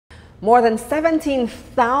More than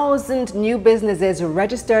 17,000 new businesses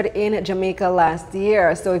registered in Jamaica last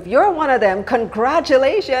year. So if you're one of them,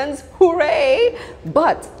 congratulations, hooray!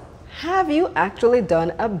 But have you actually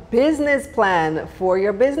done a business plan for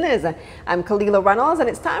your business? I'm Kalila Reynolds, and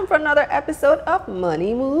it's time for another episode of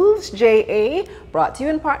Money Moves JA, brought to you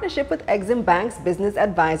in partnership with EXIM Bank's Business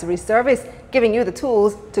Advisory Service, giving you the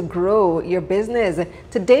tools to grow your business.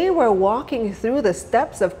 Today, we're walking through the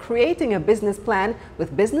steps of creating a business plan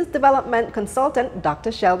with business development consultant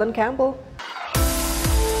Dr. Sheldon Campbell.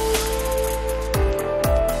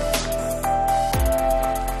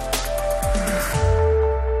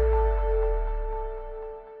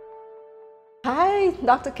 Hi,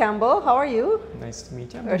 Dr. Campbell, how are you? Nice to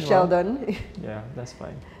meet you. Or Sheldon. Yeah, that's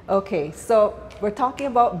fine. Okay, so we're talking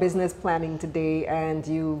about business planning today, and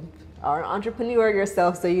you are an entrepreneur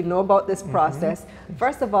yourself, so you know about this process.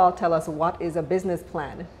 First of all, tell us, what is a business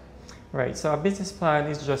plan? Right, so a business plan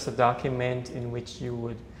is just a document in which you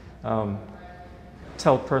would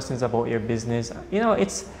tell persons about your business. You know,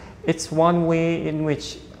 it's one way in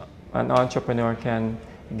which an entrepreneur can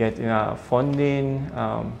get funding.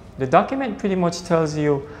 The document pretty much tells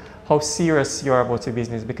you how serious you are about your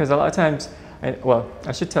business, because a lot of times, well,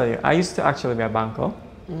 I should tell you, I used to actually be a banker,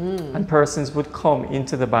 and persons would come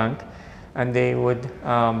into the bank and they would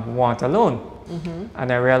want a loan.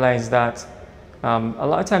 And I realized that a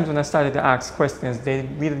lot of times when I started to ask questions, they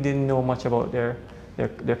really didn't know much about their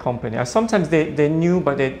company. Or sometimes they knew,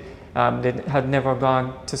 but they had never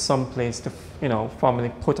gone to some place to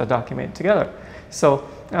formally put a document together. So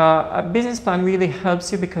a business plan really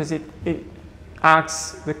helps you because it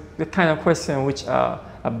asks the kind of question which a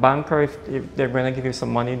banker, if they're going to give you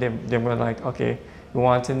some money, they're going to like, okay, we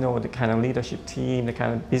want to know the kind of leadership team, the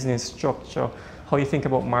kind of business structure, how you think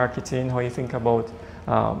about marketing, how you think about,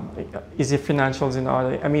 is your financials in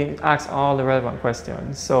order? I mean, it asks all the relevant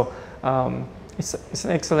questions. So it's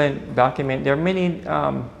an excellent document. There are many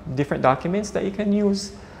different documents that you can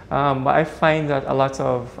use. But I find that a lot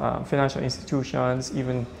of financial institutions,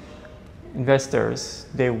 even investors,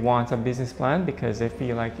 they want a business plan because they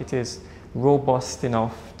feel like it is robust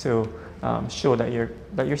enough to show that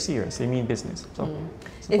you're serious, you mean business. So,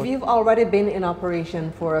 if you've already been in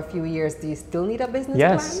operation for a few years, do you still need a business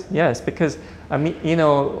plan? Yes, because I mean,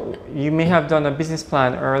 you may have done a business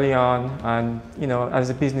plan early on, and as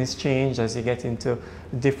the business changes, as you get into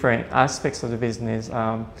different aspects of the business.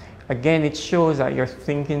 Again, it shows that you're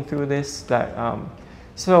thinking through this.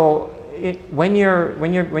 When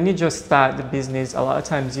you just start the business, a lot of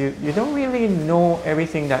times you don't really know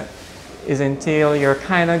everything that is entailed. You're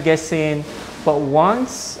kind of guessing, but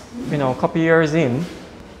once a couple years in,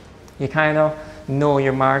 you kind of know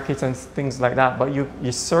your markets and things like that. But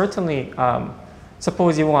you certainly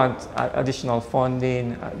suppose you want additional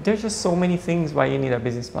funding. There's just so many things why you need a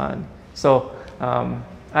business plan. So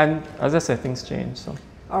and as I said, things change. So.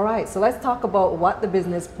 All right, so let's talk about what the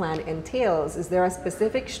business plan entails. Is there a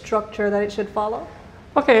specific structure that it should follow?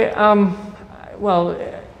 Okay, well,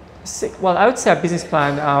 I would say a business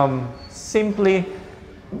plan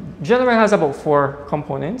generally has about 4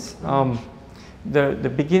 components.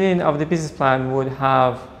 The beginning of the business plan would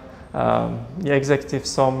have the executive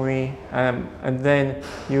summary, and then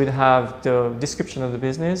you would have the description of the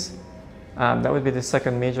business. That would be the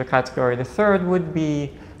second major category. The third would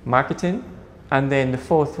be marketing. And then the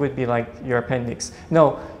fourth would be like your appendix.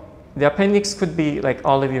 No, the appendix could be like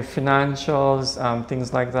all of your financials,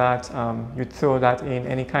 things like that. You'd throw that in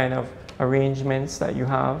any kind of arrangements that you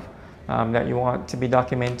have that you want to be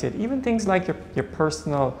documented. Even things like your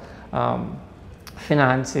personal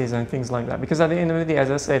finances and things like that. Because at the end of the day, as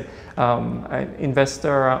I said, an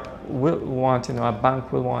investor will want to know, a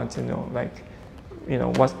bank will want to know, like,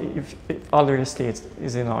 what if all the real estate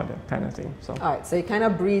is in order, kind of thing. So. All right, so you kind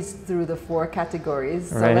of breeze through the 4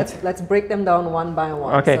 categories. So right. let's break them down one by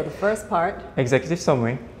one. Okay. So the first part, executive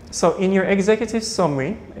summary. So in your executive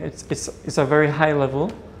summary, it's a very high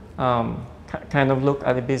level kind of look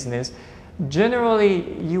at the business.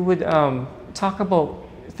 Generally, you would talk about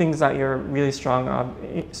things that you're really strong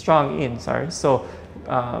in. So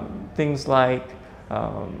things like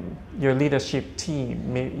your leadership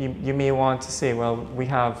team. You may want to say, well, we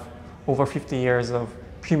have over 50 years of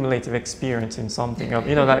cumulative experience in something,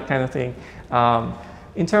 that kind of thing.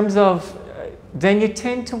 In terms of, then you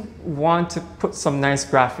tend to want to put some nice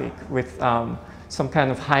graphic with some kind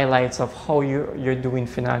of highlights of how you're doing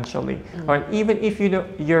financially. Or even if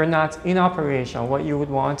you're not in operation, what you would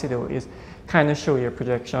want to do is kind of show your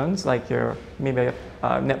projections, like your maybe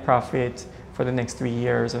net profit for the next 3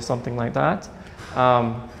 years or something like that.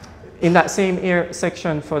 In that same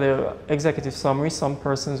section for the executive summary, some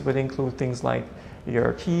persons would include things like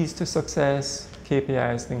your keys to success,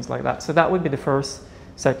 KPIs, things like that. So that would be the first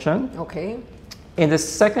section. Okay. In the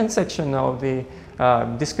second section of the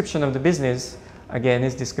description of the business, again,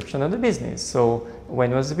 is description of the business. So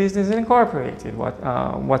when was the business incorporated?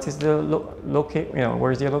 What is the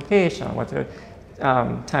where's your location? What are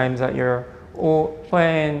times that you're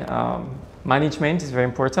open? Management is very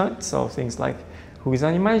important. So things like who is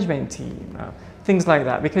on your management team, things like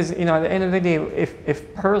that. Because at the end of the day, if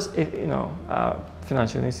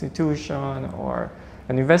financial institution or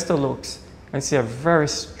an investor looks and see a very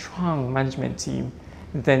strong management team,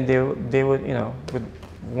 then they would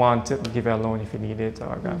want to give you a loan if you need it,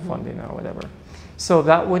 or grant funding or whatever. So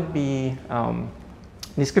that would be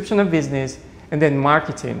description of business, and then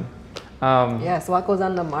marketing. Yes, what goes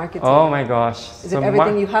on the marketing? Oh my gosh. Is it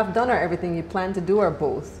everything you have done or everything you plan to do, or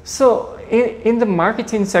both? So in the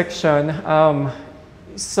marketing section,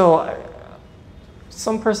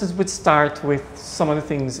 some persons would start with some of the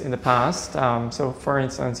things in the past. So for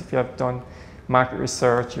instance, if you have done market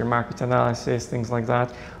research, your market analysis, things like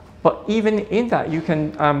that. But even in that, you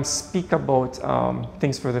can speak about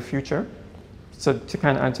things for the future. So to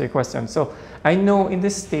kind of answer your question. So I know in the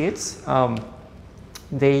States,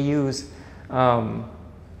 they use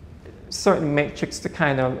certain metrics to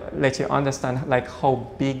kind of let you understand like how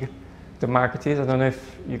big the market is. I don't know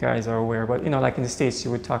if you guys are aware, but like in the States,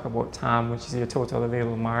 you would talk about TAM, which is your total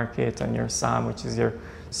available market, and your SAM, which is your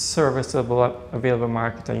serviceable available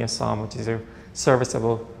market, and your SOM, which is your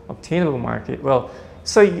serviceable obtainable market. Well,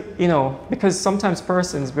 so because sometimes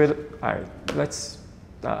persons will, let's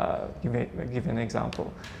give an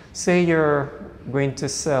example. Say you're going to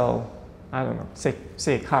sell, I don't know,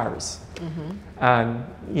 say cars, and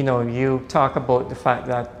you talk about the fact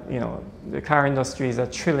that the car industry is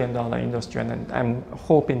 $1 trillion industry, and I'm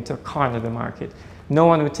hoping to corner the market. No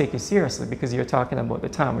one would take you seriously because you're talking about the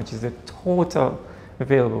TAM, which is the total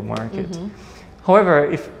available market.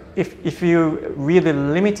 However, if you really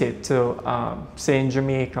limit it to, say in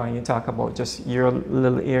Jamaica, and you talk about just your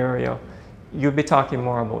little area, you'll be talking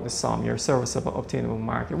more about the SOM, your serviceable obtainable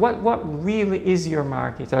market. What really is your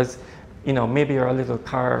market? As maybe you're a little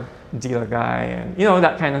car dealer guy, and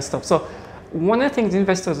that kind of stuff. So one of the things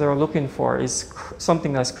investors are looking for is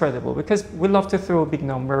something that's credible, because we love to throw big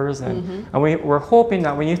numbers, and we're hoping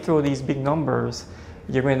that when you throw these big numbers,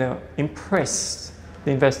 you're going to impress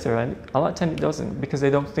the investor, and a lot of times it doesn't, because they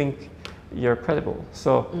don't think you're credible.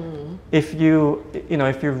 So if you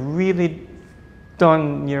if you've really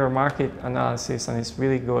done your market analysis and it's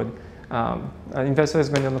really good, an investor is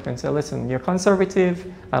going to look and say, listen, you're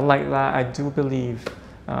conservative, I like that, I do believe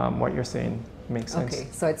what you're saying makes sense. Okay,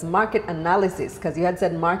 so it's market analysis, because you had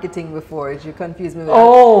said marketing before. You confused me with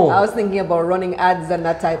Oh! I was thinking about running ads and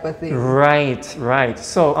that type of thing. Right.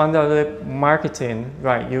 So under the marketing,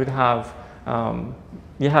 right, you would have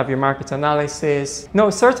you have your market analysis.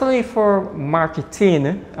 No, certainly for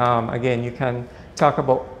marketing, again, you can talk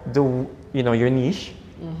about your niche.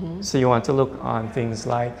 So you want to look on things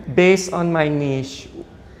like, based on my niche,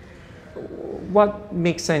 what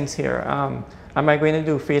makes sense here? Am I going to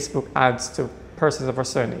do Facebook ads to persons of a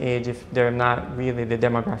certain age if they're not really the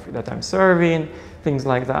demographic that I'm serving? Things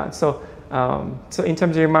like that. So, so in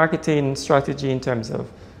terms of your marketing strategy, in terms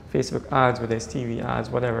of Facebook ads, whether it's TV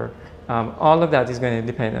ads, whatever, all of that is going to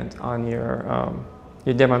depend on your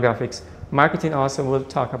demographics. Marketing also will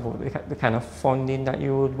talk about the kind of funding that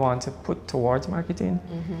you would want to put towards marketing.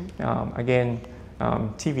 Again,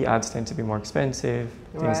 TV ads tend to be more expensive,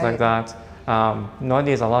 things like that.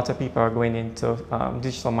 Nowadays, a lot of people are going into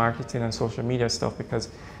digital marketing and social media stuff because,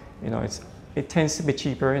 it tends to be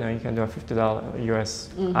cheaper. You can do a $50 US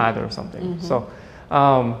ad or something. So,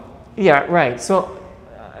 yeah, right. So,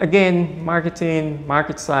 again, marketing,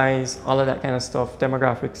 market size, all of that kind of stuff,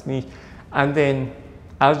 demographics, niche, and then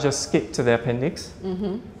I'll just skip to the appendix,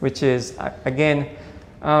 which is, again,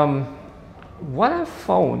 what I've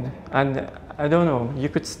found, and I don't know, you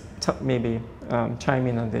could maybe chime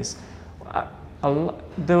in on this.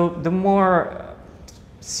 The more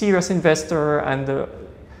serious investor and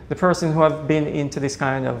the person who have been into this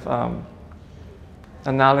kind of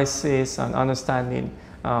analysis and understanding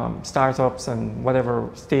startups and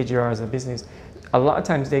whatever stage you are as a business, a lot of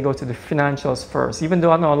times they go to the financials first, even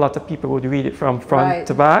though I know a lot of people would read it from front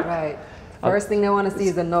to back. Right. First thing they want to see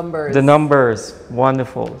is the numbers. The numbers,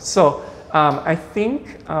 wonderful. So I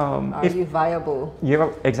think are you viable?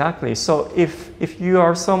 Exactly. So if you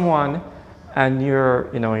are someone and your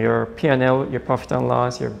P&L, your profit and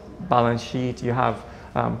loss, your balance sheet, you have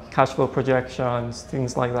cash flow projections,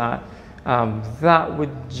 things like that, that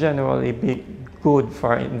would generally be good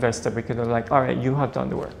for an investor, because they're like, all right, you have done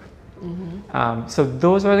the work. So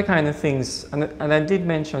those are the kind of things, and I did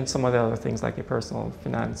mention some of the other things like your personal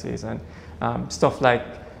finances and stuff like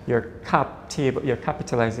your table, your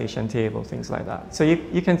capitalization table, things like that. So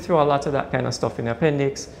you can throw a lot of that kind of stuff in the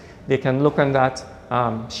appendix. They can look on that,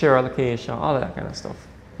 share allocation, all of that kind of stuff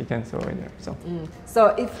you can throw in there.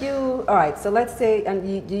 So if you, all right, so let's say, and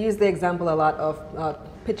you use the example a lot of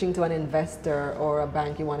pitching to an investor or a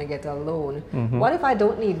bank, you want to get a loan. What if I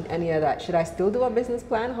don't need any of that? Should I still do a business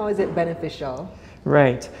plan? How is it beneficial?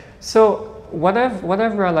 Right. So what I've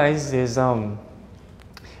realized is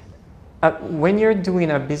when you're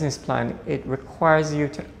doing a business plan, it requires you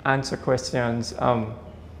to answer questions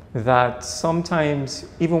that sometimes,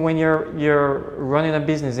 even when you're running a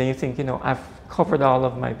business and you think, you know, I've covered all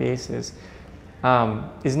of my bases,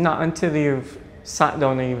 it's not until you've sat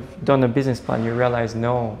down and you've done a business plan you realize,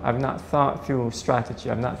 no, I've not thought through strategy,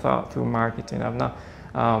 I've not thought through marketing, I've not,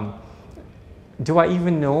 do I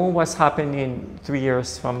even know what's happening 3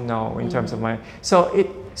 years from now in terms of my,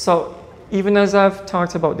 so even as I've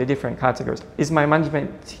talked about the different categories, is my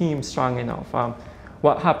management team strong enough?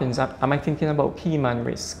 What happens? Am I thinking about key man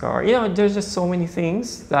risk? Or, you know, there's just so many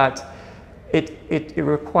things that it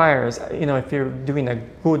requires, you know, if you're doing a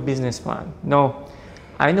good business plan. No,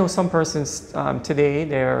 I know some persons today,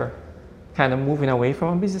 they're kind of moving away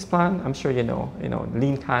from a business plan. I'm sure you know,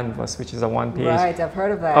 Lean Canvas, which is a one-page. Right, I've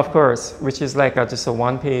heard of that. Of course, which is like just a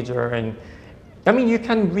one-pager. And I mean, you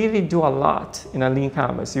can really do a lot in a Lean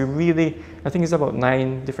Canvas. You really, I think it's about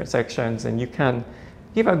 9 different sections, and you can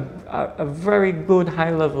give a very good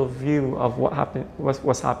high-level view of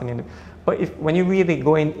what's happening. But when you really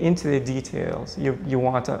go into the details, you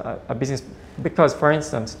want a business, because for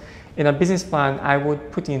instance, in a business plan, I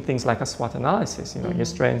would put in things like a SWOT analysis, you know, your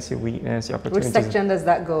strengths, your weakness, your opportunities. Which section does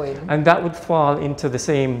that go in? And that would fall into the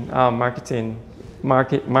same market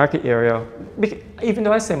area. Even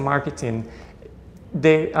though I say marketing,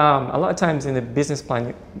 a lot of times in the business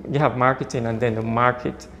plan, you have marketing and then the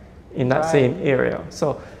market in that same area.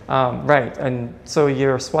 So, right, and so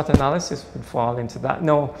your SWOT analysis would fall into that.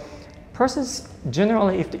 No, persons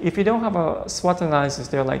generally, if you don't have a SWOT analysis,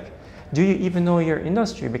 they're like, do you even know your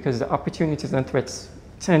industry? Because the opportunities and threats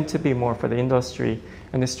tend to be more for the industry,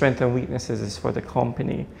 and the strengths and weaknesses is for the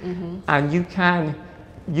company. And you can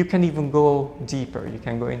even go deeper. You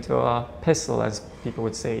can go into a pestle, as people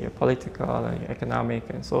would say, your political and your economic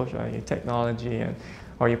and social, and your technology,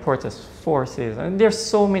 or your protest forces. And there's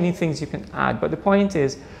so many things you can add. But the point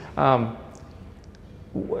is,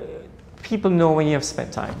 people know when you have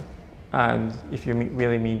spent time, and if you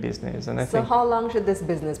really mean business. And I think, how long should this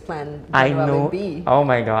business plan generally be? Oh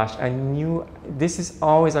my gosh, I knew this is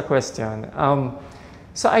always a question.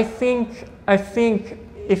 So I think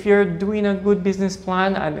if you're doing a good business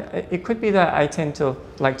plan, and it could be that I tend to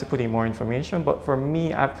like to put in more information, but for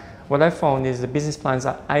me, what I found is the business plans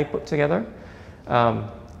that I put together,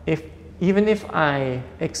 even if I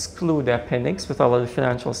exclude the appendix with all of the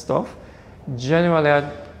financial stuff, generally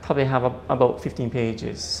I'd probably have about 15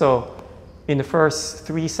 pages. So in the first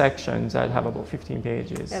 3 sections, I'd have about 15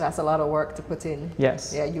 pages. Yeah, that's a lot of work to put in.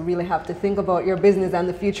 Yes. Yeah, you really have to think about your business and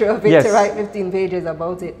the future of it to write 15 pages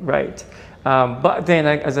about it. Right. But then,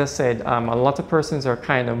 as I said, a lot of persons are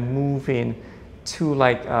kind of moving to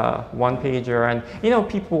like one-pager, and you know,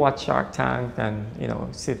 people watch Shark Tank and you know,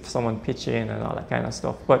 see someone pitching and all that kind of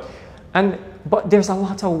stuff. But there's a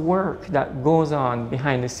lot of work that goes on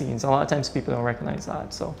behind the scenes. A lot of times people don't recognize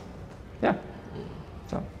that. So, yeah.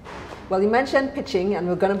 So. Well, you mentioned pitching, and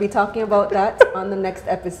we're going to be talking about that on the next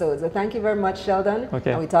episode. So thank you very much, Sheldon.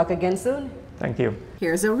 Okay. And we talk again soon. Thank you.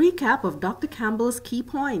 Here's a recap of Dr. Campbell's key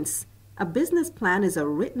points. A business plan is a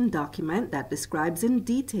written document that describes in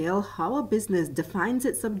detail how a business defines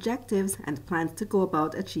its objectives and plans to go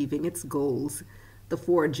about achieving its goals. The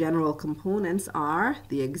 4 general components are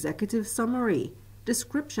the executive summary,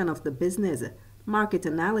 description of the business, market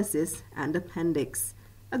analysis, and appendix.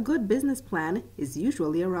 A good business plan is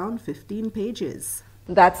usually around 15 pages.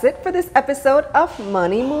 That's it for this episode of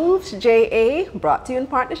Money Moves JA, brought to you in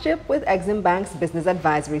partnership with EXIM Bank's Business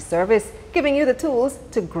Advisory Service, giving you the tools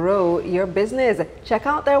to grow your business. Check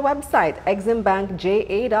out their website,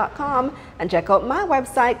 eximbankja.com, and check out my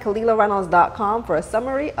website, KalilaReynolds.com, for a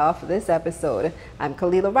summary of this episode. I'm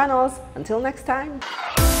Kalila Reynolds. Until next time.